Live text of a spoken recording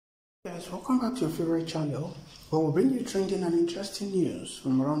Guys, welcome back to your favorite channel where we bring you trending and interesting news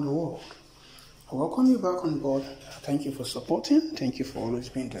from around the world. I welcome you back on board. Thank you for supporting. Thank you for always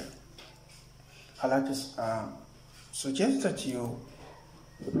being there. I'd like to suggest that you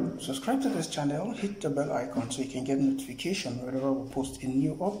subscribe to this channel, hit the bell icon so you can get notification whenever we post a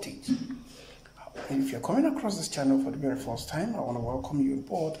new update. And if you're coming across this channel for the very first time, I want to welcome you on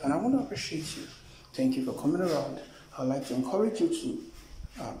board and I want to appreciate you. Thank you for coming around. I'd like to encourage you to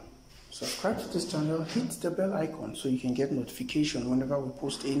subscribe to this channel, hit the bell icon so you can get notification whenever we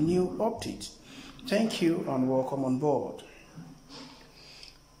post a new update. Thank you and welcome on board.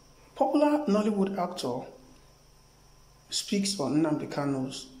 Popular Nollywood actor speaks on Ñŋamd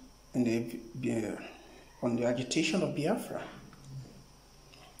Kàɲu's on the agitation of Biafra.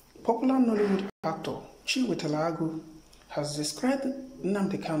 Popular Nollywood actor Chinwetalagu has described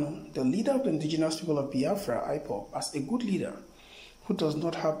Ñŋamd Kàɲu, the leader of the indigenous people of Biafra, IPOB, as a good leader who does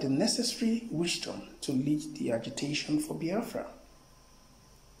not have the necessary wisdom to lead the agitation for Biafra.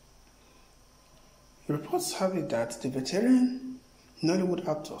 Reports have it that the veteran Nollywood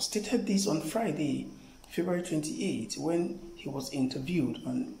actor stated this on Friday, February 28, when he was interviewed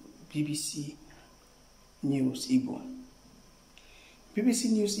on BBC News Igbo. BBC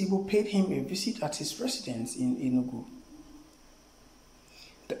News Igbo paid him a visit at his residence in Enugu.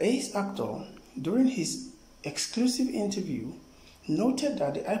 The ace actor, during his exclusive interview, noted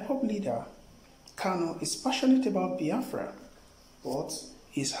that the IPOB leader, Kàɲu, is passionate about Biafra, but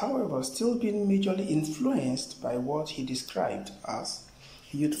is however still being majorly influenced by what he described as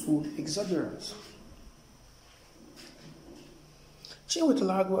youthful exuberance.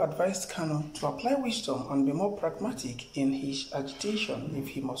 Chinwetalagu advised Kàɲu to apply wisdom and be more pragmatic in his agitation if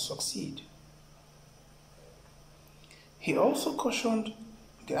he must succeed. He also cautioned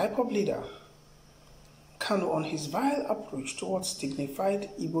the IPOB leader, Kàɲu, on his vile approach towards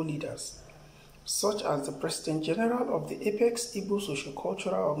dignified Igbo leaders, such as the President General of the Apex Igbo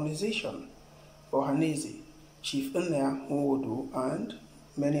Socio-Cultural Organization, Ohaneze, Chief Ñŋamd, and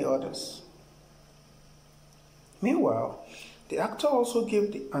many others. Meanwhile, the actor also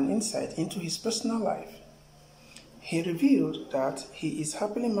gave an insight into his personal life. He revealed that he is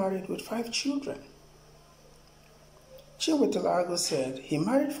happily married with 5 children. Chinwetalagu said he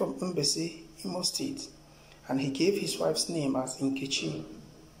married from Mbese, Imo State, and he gave his wife's name as Nkechi.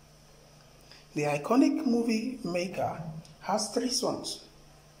 The iconic movie maker has 3 sons,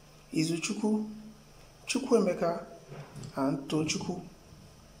 Izuchukwu, Chukwuemeka, and Tochukwu,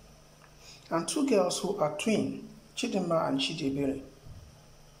 and 2 girls who are twin, Chidinma and Chidebere.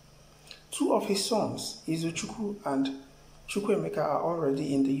 2 of his sons, Izuchukwu and Chukwuemeka, are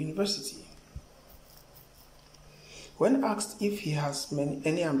already in the university. When asked if he has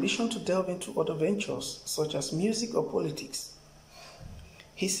any ambition to delve into other ventures, such as music or politics,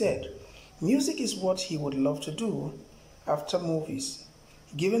 he said, music is what he would love to do after movies,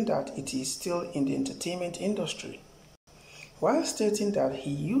 given that it is still in the entertainment industry, while stating that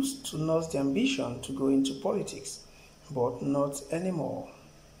he used to nurse the ambition to go into politics, but not anymore.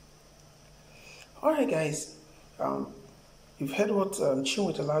 Alright guys, you've heard what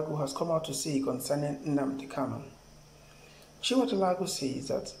Chinwetalagu has come out to say concerning Ñŋamd Kàɲu. Chinwetalagu says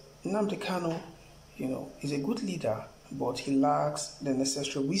that Ñŋamd Kàɲu, is a good leader, but he lacks the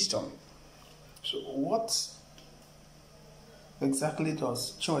necessary wisdom. So what exactly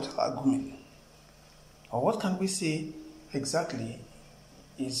does Chinwetalagu mean? Or what can we say exactly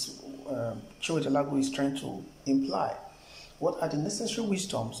is Chinwetalagu is trying to imply? What are the necessary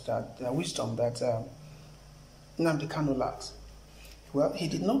wisdoms that Ñŋamd Kàɲu lacks? Well, he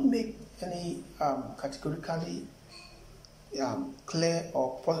did not make any categorically clear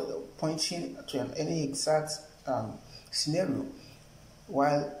or pointing to any exact scenario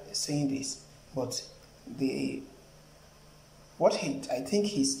while saying this, but I think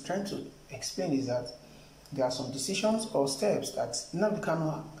he's trying to explain is that there are some decisions or steps that Ñŋamd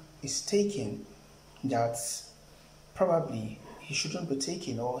Kàɲu is taking that probably he shouldn't be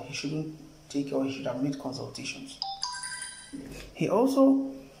taking, or he shouldn't take, or he should have made consultations. He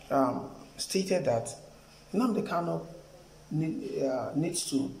also stated that Ñŋamd Kàɲu needs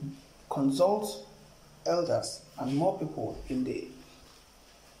to consult elders and more people in the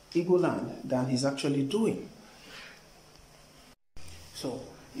Igbo land than he's actually doing. So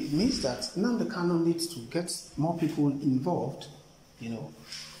it means that Ñŋamd Kàɲu needs to get more people involved,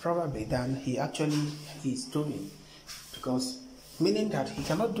 probably than he actually is doing, because meaning that he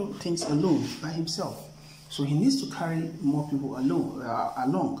cannot do things alone by himself. So he needs to carry more people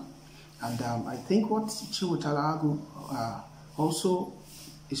along. And I think what Chinwetalagu also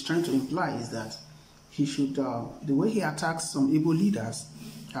is trying to imply is that he should, the way he attacks some Igbo leaders,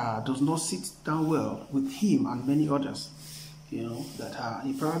 does not sit down well with him and many others. That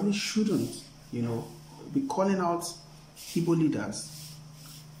he probably shouldn't, be calling out Igbo leaders,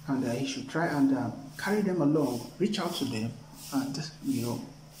 and he should try and carry them along, reach out to them, and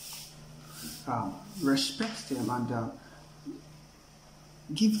respect them and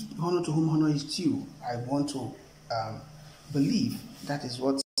give honor to whom honor is due. I want to believe that is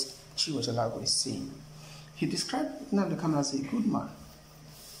what Chinwetalagu is saying. He described Nnamdi Kanu as a good man.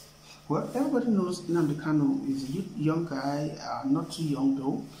 Well, everybody knows Nnamdi Kanu is a young guy, not too young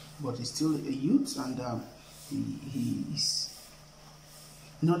though, but he's still a youth, and he is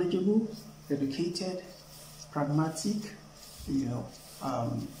knowledgeable, educated, pragmatic,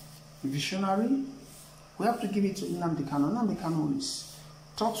 visionary. We have to give it to Nnamdi Kanu. Nnamdi Kanu is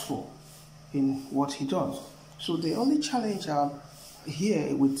thoughtful in what he does. So the only challenge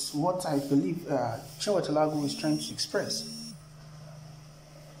here with what I believe Chinwetalagu is trying to express,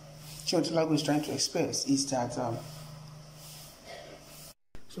 is that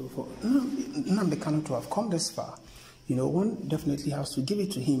so for Nnamdi Kanu to have come this far, one definitely has to give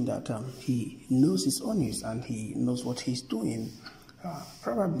it to him that he knows his own news and he knows what he's doing.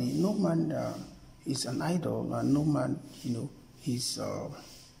 Probably no man is an idol, and no man, is an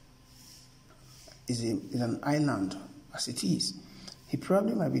island as it is. He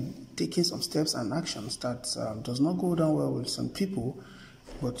probably might be taking some steps and actions that does not go down well with some people,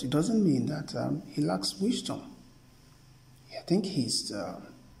 but it doesn't mean that he lacks wisdom. I think he's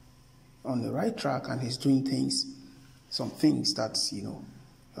on the right track, and he's doing some things that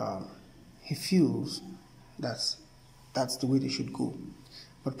he feels that's the way they should go.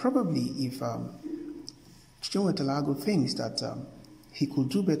 But probably if Chinwetalagu thinks that he could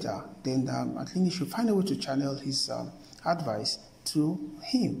do better, then I think he should find a way to channel his advice to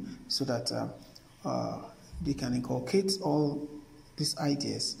him, so that they can inculcate all these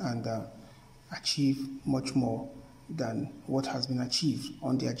ideas and achieve much more than what has been achieved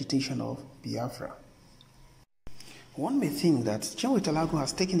on the agitation of Biafra. One may think that Chinwetalagu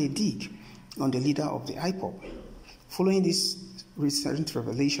has taken a dig on the leader of the IPOB following this recent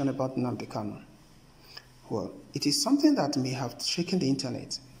revelation about Nnamdi Kanu. Well, it is something that may have shaken the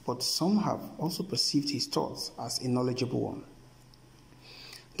internet, but some have also perceived his thoughts as a knowledgeable one.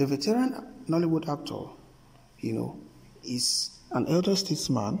 The veteran Nollywood actor, is an elder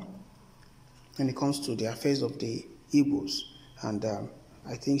statesman when it comes to the affairs of the Igbos, and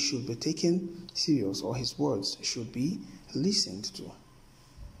I think should be taken serious, or his words should be listened to.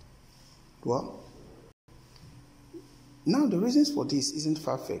 Well, now the reasons for this isn't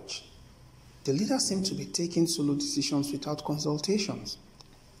far-fetched. The leader seemed to be taking solo decisions without consultations.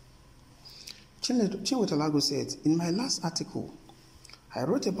 Chinwetalagu said, "In my last article, I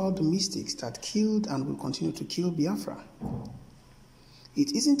wrote about the mistakes that killed and will continue to kill Biafra.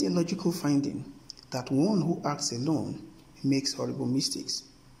 It isn't a logical finding that one who acts alone makes horrible mistakes.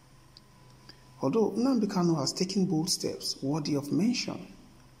 Although Nnamdi Kanu has taken bold steps worthy of mention,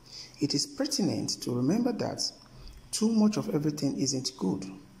 it is pertinent to remember that too much of everything isn't good.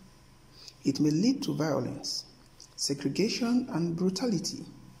 It may lead to violence, segregation, and brutality.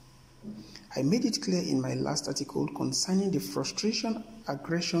 I made it clear in my last article concerning the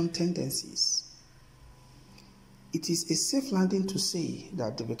frustration-aggression tendencies. It is a safe landing to say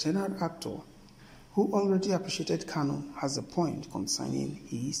that the veteran actor, who already appreciated Kanu, has a point concerning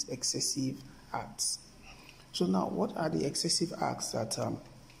his excessive acts." So now, what are the excessive acts that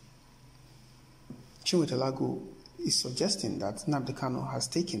Chinwetalagu is suggesting that Nnamdi Kanu has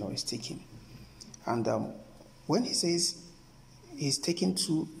taken or is taking? And when he says he's taking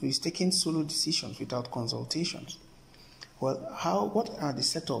solo decisions without consultations, well, what are the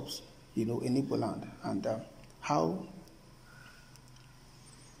setups, in Igbo land, and how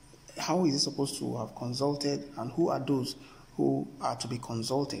is he supposed to have consulted, and who are those who are to be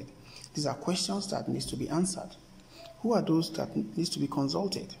consulted? These are questions that needs to be answered. Who are those that needs to be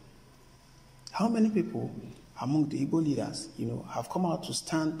consulted? How many people among the Igbo leaders, have come out to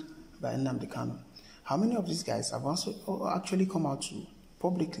stand by Nnamdi Kanu? How many of these guys have also actually come out to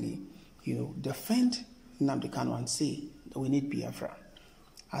publicly, defend Nnamdi Kanu and say that we need Biafra?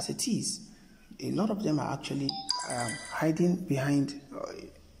 As it is, a lot of them are actually hiding behind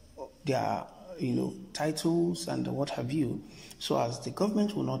their, titles and what have you, so as the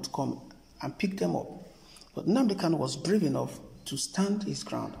government will not come and pick them up. But Nnamdi Kanu was brave enough to stand his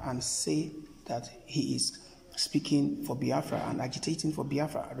ground and say that he is speaking for Biafra and agitating for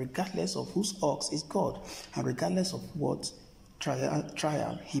Biafra, regardless of whose ox is God and regardless of what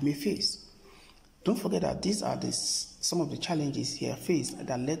trial he may face. Don't forget that these are some of the challenges he faced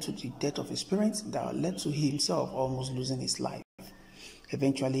that led to the death of his parents, that led to himself almost losing his life.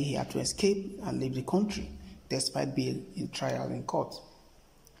 Eventually, he had to escape and leave the country despite being in trial in court.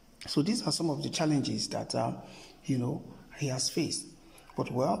 So these are some of the challenges that, he has faced. But,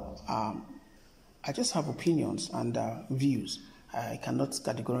 I just have opinions and views. I cannot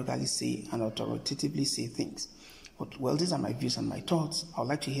categorically say and authoritatively say things. But, these are my views and my thoughts. I would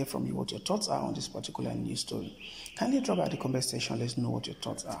like to hear from you what your thoughts are on this particular news story. Kindly drop by the comment section. Let's know what your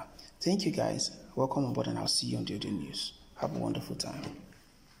thoughts are. Thank you, guys. Welcome on board, and I'll see you on the other news. Have a wonderful time.